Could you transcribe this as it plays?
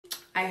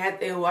I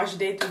had a wash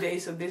day today,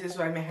 so this is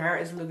why my hair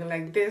is looking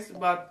like this,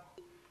 but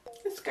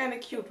it's kind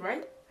of cute,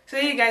 right? So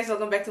hey guys,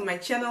 welcome back to my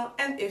channel,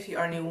 and if you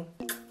are new,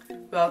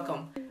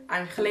 welcome.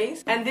 I'm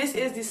Glaze, and this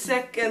is the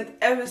second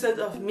episode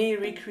of me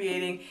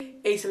recreating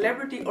a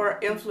celebrity or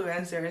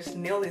influencer's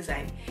nail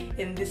design.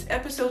 In this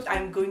episode,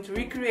 I'm going to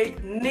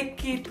recreate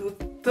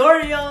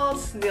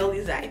NikkieTutorials nail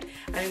design.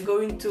 I'm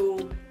going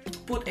to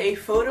put a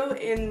photo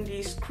in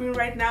the screen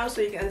right now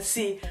so you can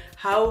see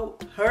how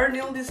her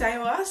nail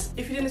design was.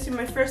 If you didn't see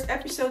my first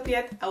episode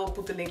yet, I will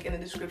put the link in the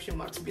description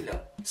box below.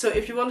 So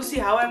if you want to see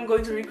how I'm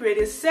going to recreate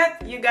this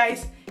set, you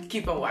guys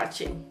keep on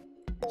watching.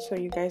 So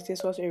you guys,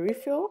 this was a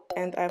refill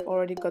and I've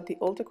already got the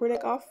old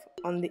acrylic off.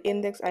 On the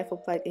index I've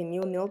applied a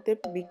new nail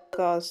tip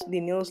because the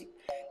nails,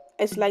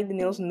 it's like the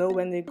nails know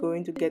when they're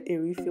going to get a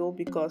refill,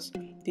 because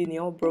the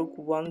nail broke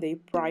one day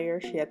prior.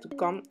 She had to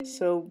come.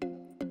 So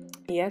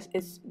yes,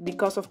 it's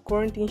because of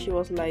quarantine. She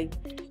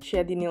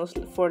had the nails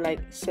for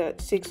like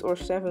 6 or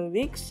 7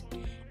 weeks.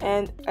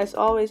 And as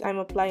always, I'm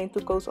applying 2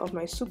 coats of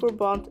my super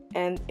bond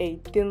and a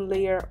thin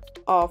layer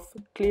of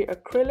clear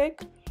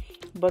acrylic,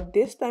 but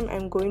this time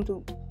I'm going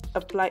to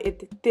apply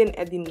it thin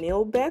at the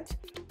nail bed,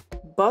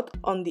 but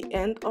on the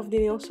end of the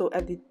nail. So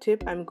at the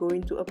tip I'm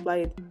going to apply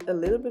it a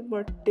little bit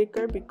more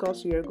thicker,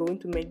 because we are going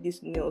to make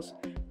these nails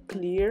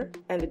clear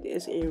and it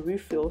is a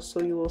refill,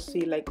 so you will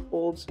see like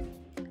old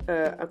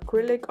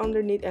acrylic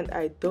underneath, and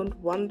I don't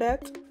want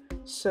that.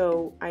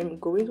 So I'm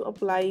going to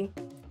apply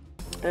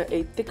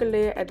a thicker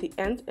layer at the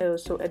end,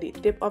 so at the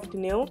tip of the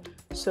nail.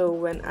 So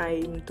when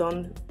I'm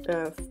done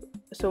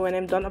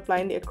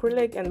applying the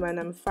acrylic and when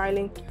I'm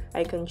filing,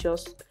 I can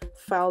just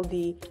file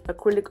the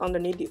acrylic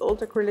underneath, the old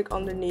acrylic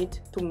underneath,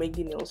 to make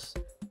the nails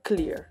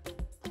clear.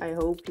 I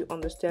hope you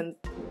understand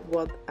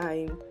what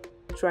I'm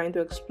trying to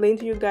explain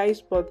to you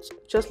guys, but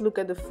just look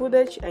at the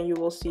footage and you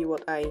will see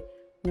what I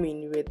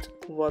mean with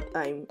what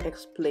I'm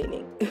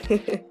explaining.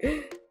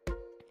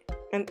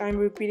 And I'm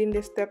repeating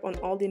this step on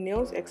all the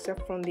nails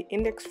except from the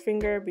index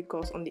finger,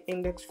 because on the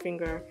index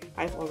finger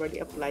I've already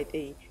applied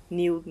a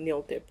new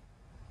nail tip.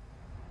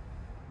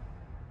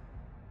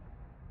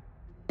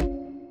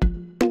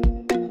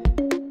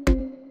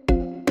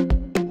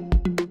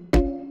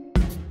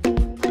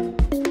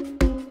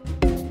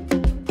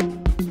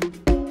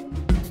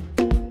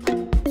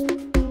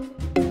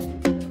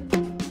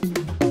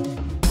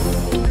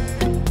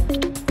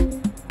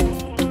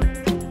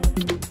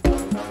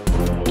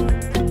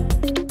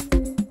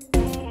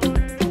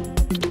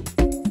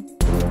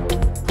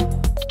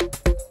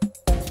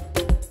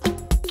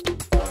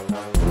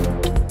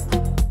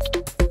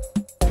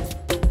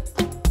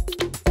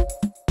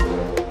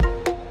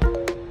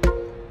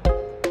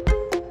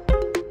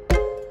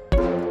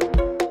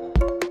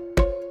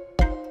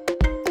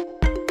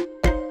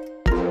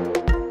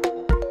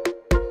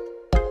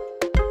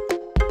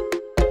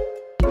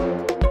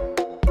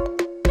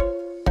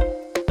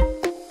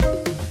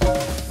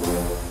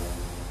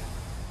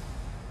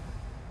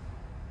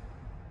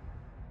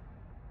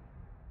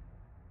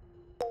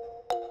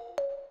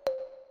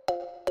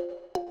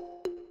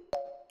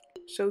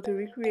 So to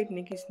recreate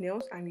Nikkie's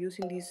nails, I'm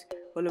using these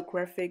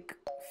holographic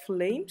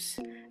flames.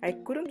 I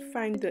couldn't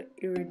find the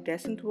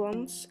iridescent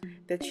ones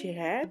that she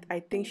had. I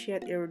think she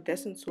had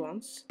iridescent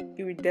ones.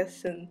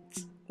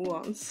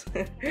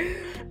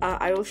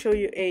 I will show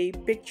you a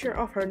picture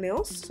of her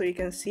nails so you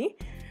can see.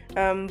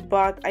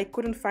 But I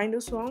couldn't find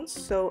those ones,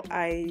 so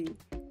I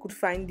could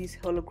find these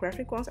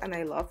holographic ones, and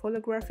I love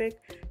holographic,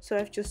 so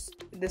I've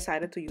just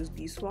decided to use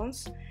these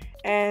ones.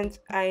 And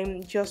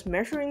I'm just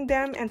measuring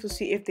them and to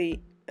see if they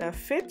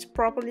fit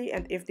properly,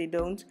 and if they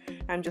don't,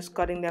 I'm just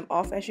cutting them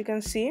off, as you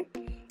can see,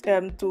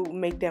 to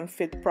make them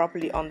fit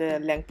properly on the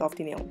length of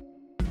the nail.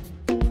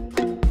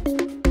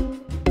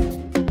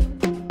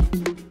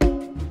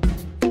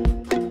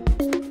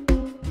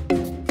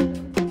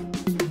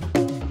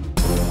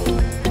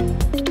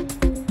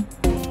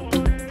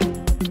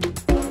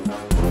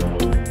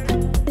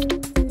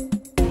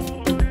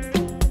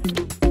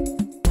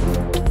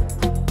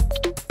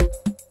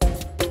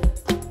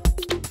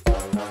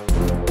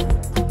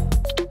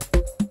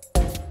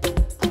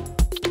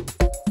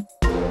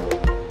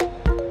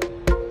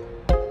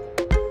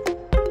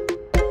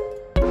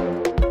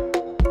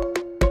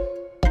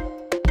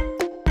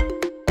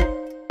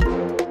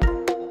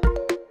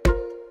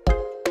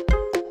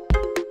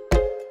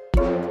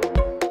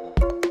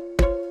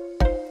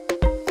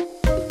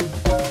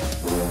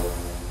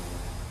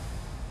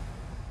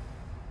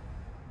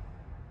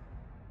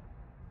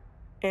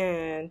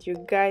 And you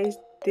guys,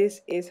 this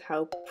is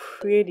how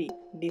pretty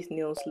these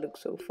nails look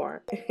so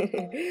far.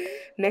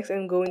 Next,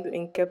 I'm going to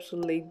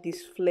encapsulate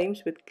these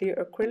flames with clear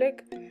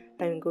acrylic.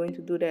 I'm going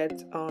to do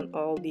that on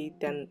all the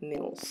 10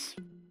 nails.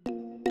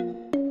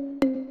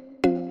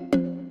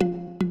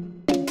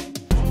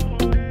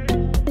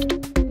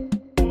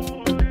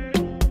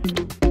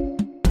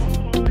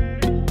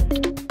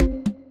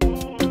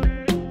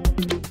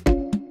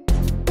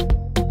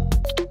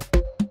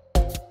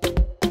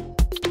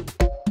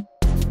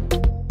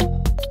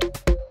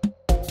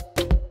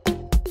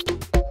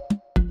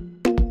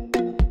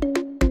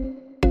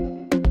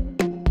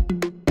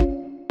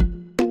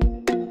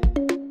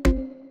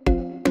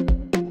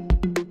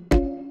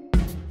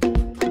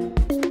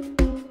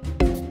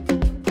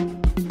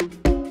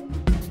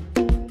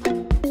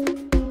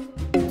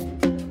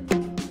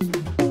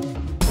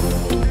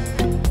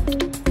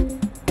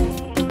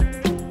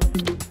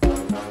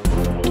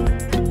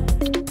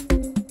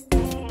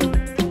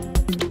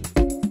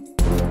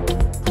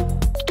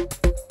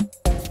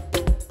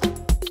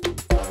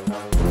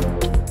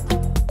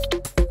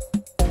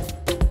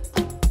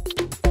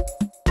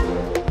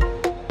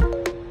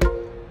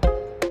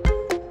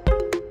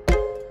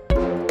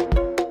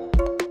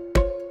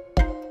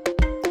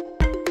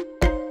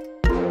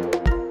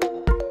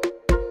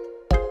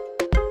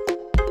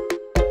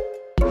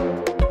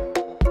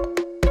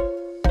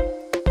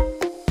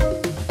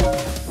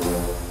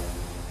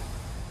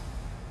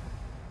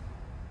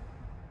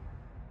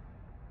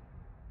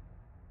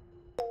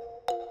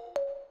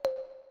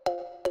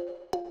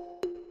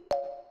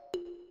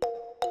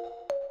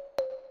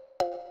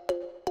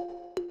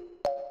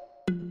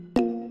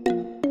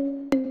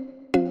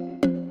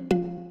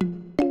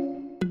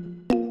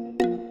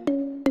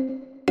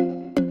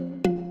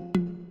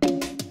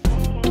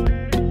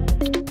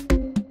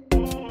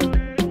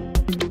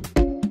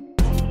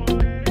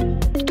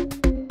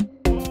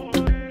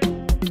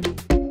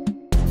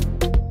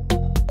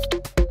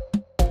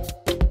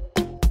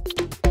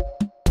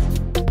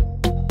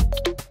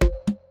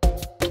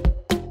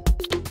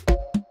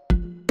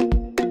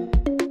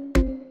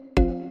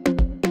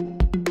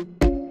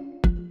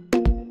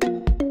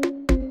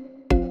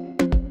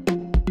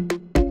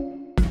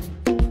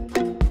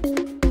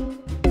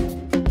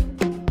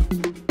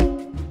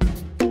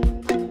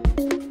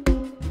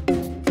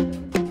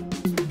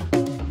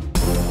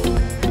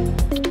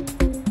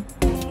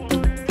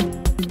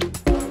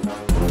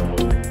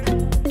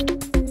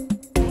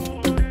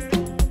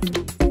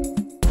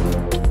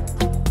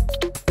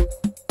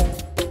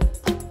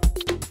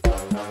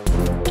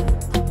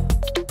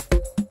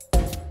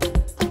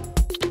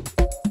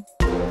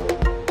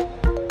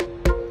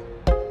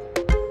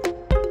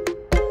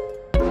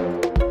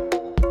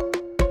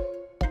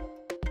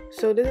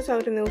 So this is how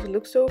the nails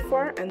look so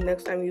far, and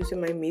next I'm using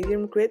my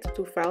medium grit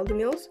to file the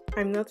nails.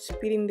 I'm not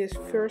speeding this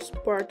first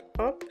part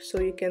up so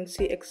you can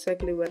see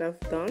exactly what I've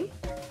done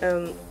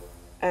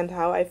and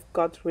how I've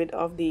got rid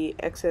of the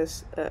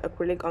excess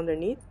acrylic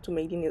underneath to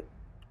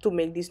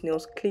make these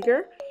nails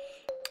clear.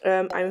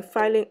 I'm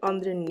filing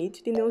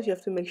underneath the nails. You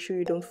have to make sure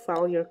you don't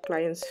file your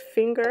client's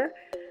finger,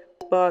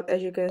 but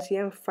as you can see,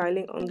 I'm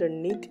filing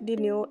underneath the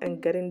nail and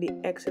getting the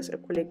excess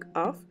acrylic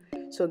off.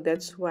 So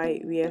that's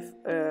why we have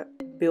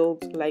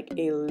built like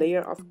a layer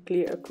of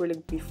clear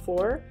acrylic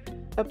before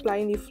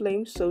applying the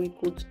flame, so we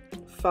could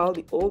file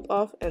the old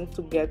off and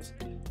to get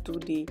to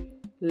the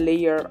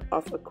layer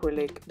of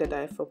acrylic that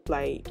I've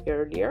applied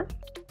earlier.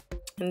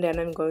 And then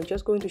I'm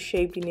just going to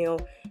shape the nail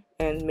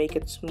and make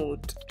it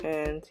smooth.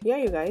 And yeah,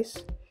 you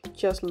guys,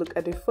 just look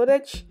at the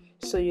footage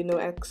so you know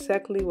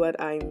exactly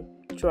what I'm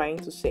trying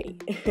to say.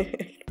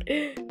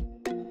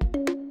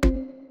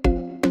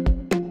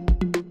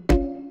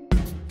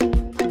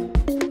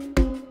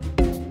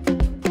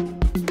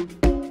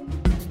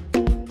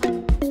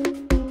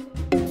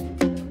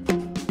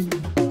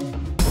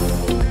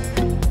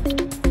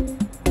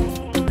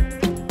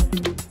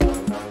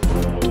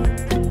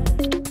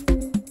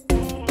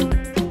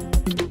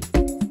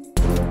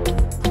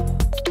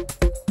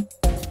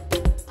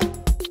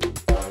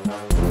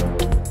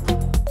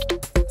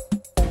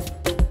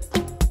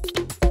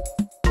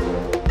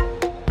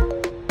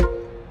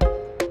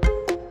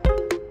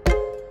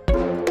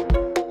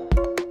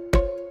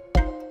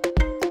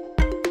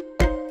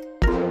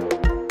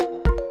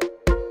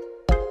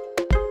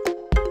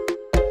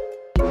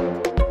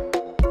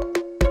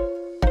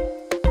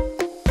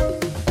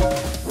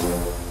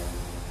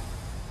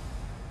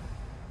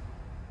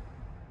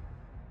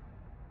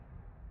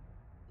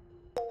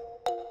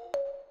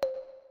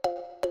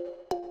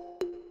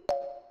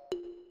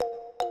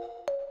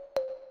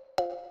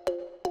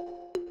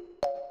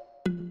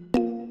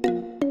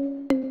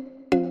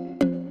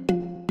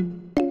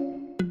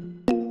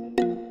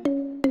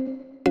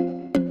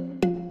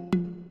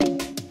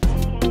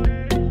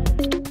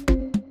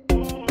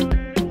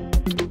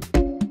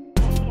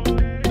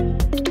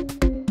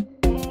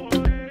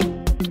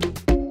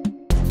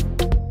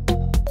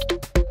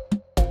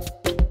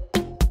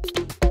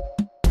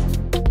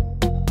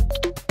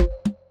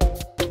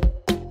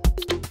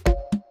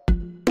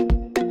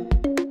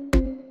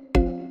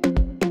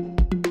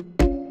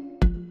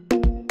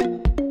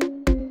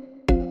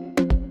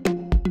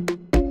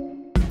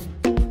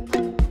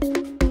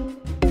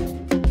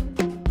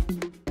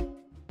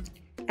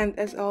 And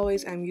as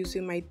always, I'm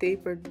using my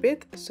tapered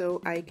bit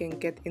so I can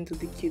get into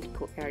the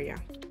cuticle area.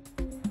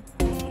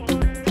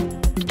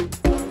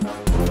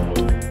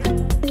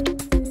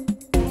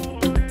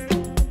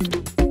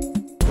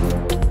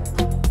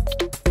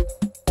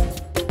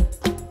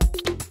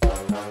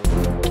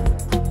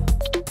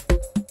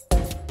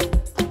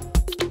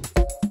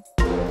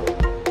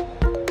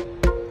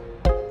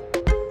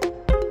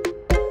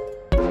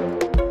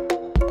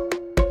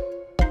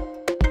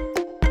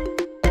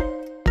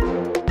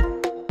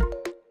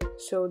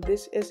 So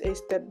this is a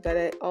step that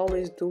I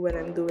always do when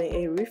I'm doing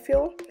a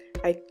refill.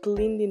 I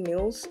clean the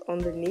nails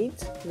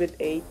underneath with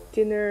a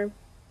thinner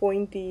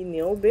pointy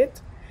nail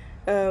bit.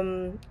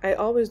 I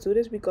always do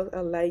this because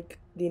I like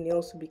the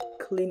nails to be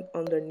clean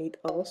underneath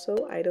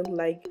also. I don't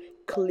like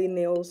clean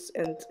nails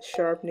and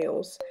sharp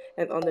nails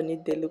and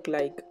underneath they look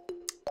like,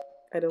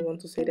 I don't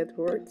want to say that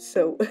word.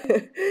 So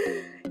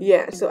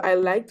yeah, so I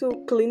like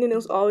to clean the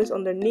nails always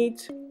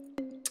underneath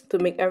to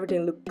make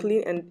everything look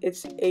clean, and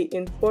it's an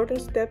important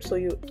step so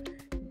you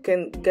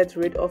can get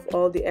rid of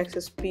all the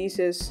excess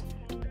pieces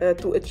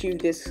to achieve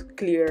this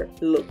clear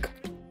look.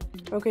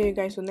 Okay you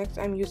guys, so next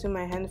I'm using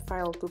my hand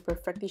file to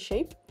perfect the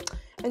shape.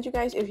 And you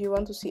guys, if you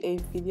want to see a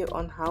video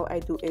on how I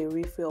do a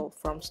refill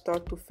from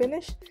start to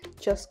finish,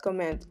 just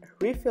comment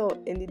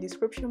refill in the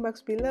description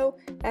box below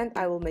and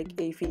I will make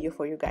a video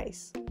for you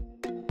guys.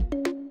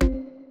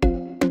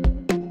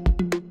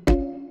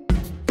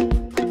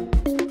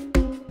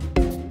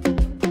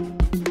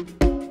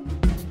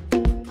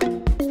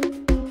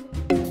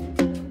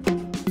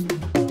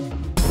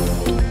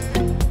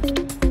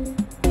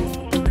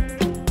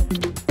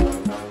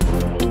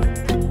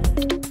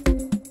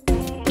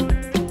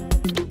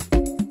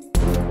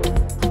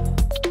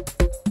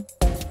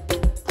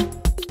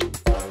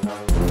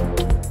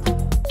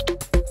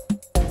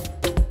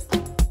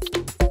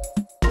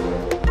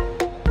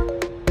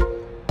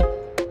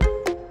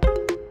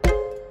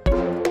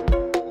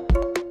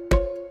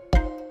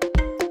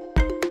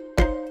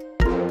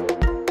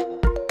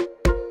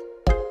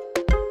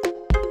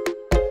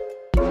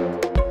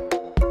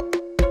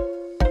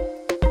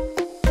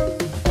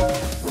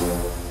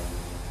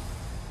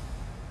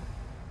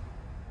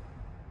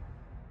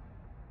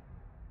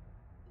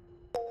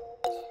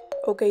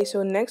 Okay,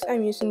 so next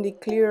I'm using the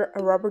clear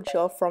rubber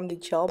gel from the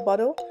gel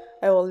bottle.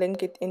 I will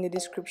link it in the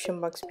description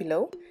box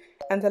below.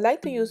 And I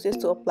like to use this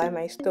to apply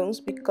my stones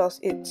because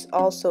it's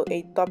also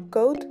a top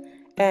coat,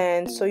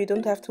 and so you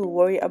don't have to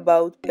worry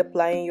about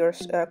applying your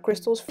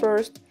crystals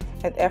first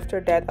and after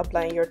that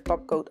applying your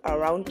top coat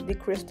around the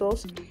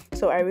crystals.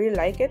 So I really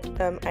like it.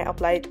 I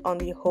applied on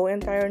the whole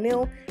entire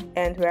nail,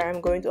 and where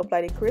I'm going to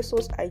apply the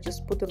crystals, I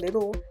just put a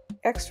little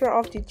extra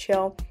of the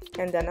gel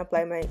and then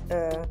apply my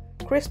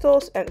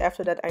crystals, and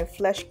after that I'm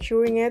flash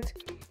curing it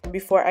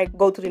before I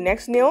go to the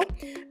next nail.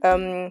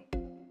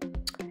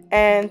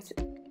 And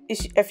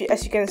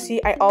as you can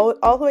see, I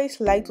always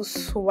like to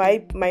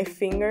swipe my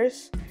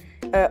fingers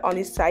on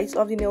the sides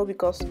of the nail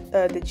because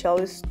the gel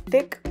is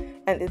thick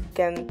and it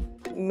can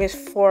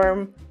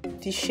misform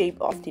the shape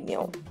of the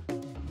nail.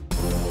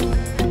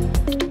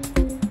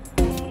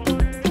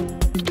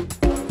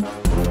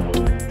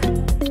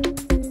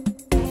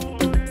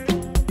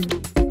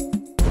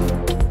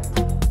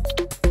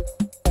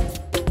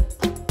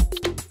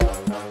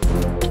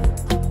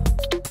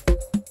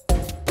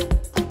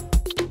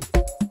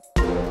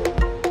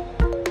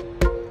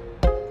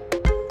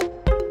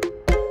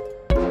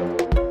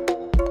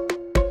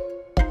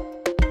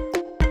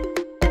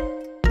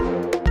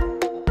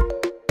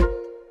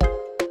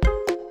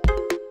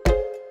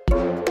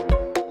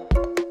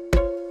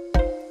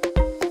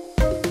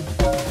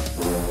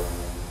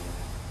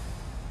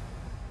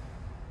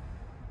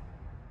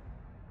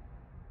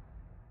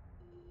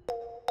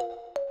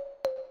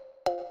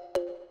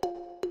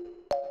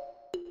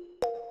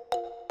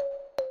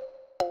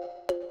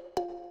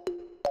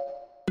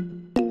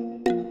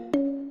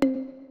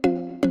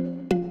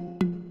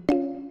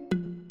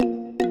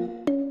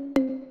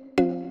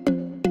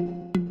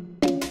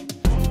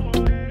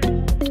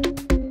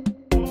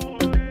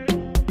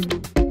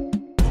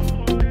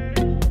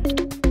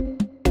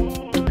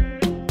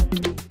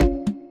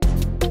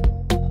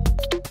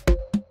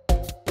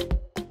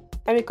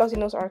 And because the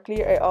nails are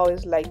clear, I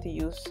always like to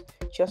use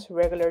just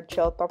regular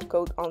gel top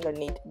coat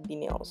underneath the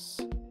nails.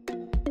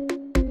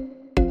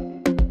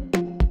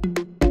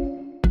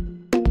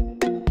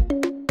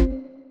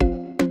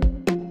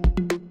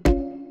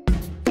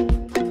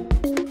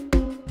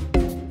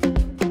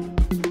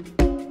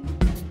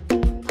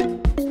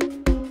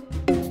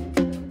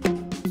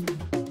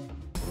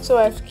 So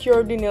I've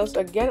cured the nails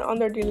again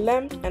under the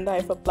lamp, and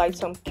I've applied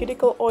some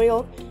cuticle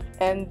oil.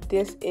 And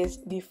this is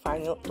the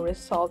final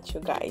result, you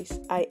guys.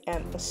 I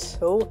am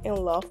so in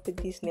love with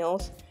these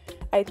nails.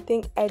 I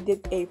think I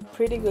did a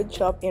pretty good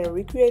job in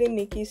recreating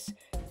Nikkie's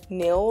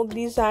nail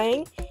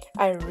design.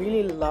 I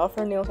really love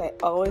her nails. I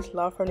always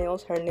love her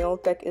nails. Her nail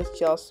tech is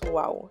just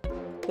wow.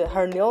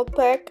 Her nail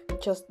tech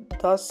just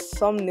does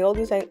some nail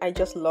design. I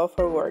just love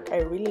her work. I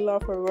really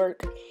love her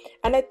work.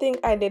 And I think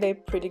I did a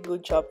pretty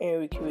good job in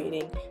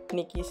recreating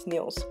Nikkie's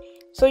nails.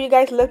 So you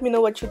guys, let me know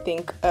what you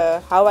think,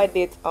 how I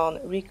did on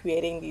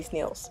recreating these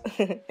nails.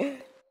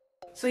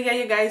 So yeah,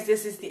 you guys,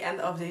 this is the end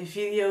of the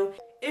video.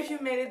 If you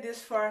made it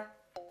this far,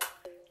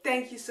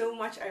 thank you so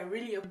much. I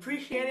really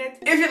appreciate it.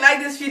 If you like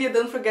this video,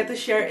 don't forget to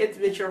share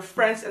it with your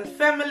friends and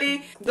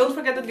family. Don't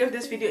forget to give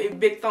this video a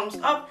big thumbs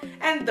up.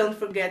 And don't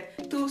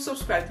forget to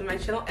subscribe to my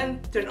channel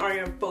and turn on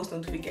your post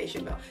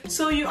notification bell,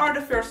 so you are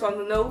the first one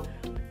to know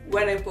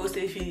when I post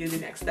a video the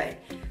next time.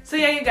 So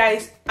yeah, you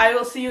guys, I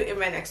will see you in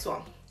my next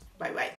one. Bye bye.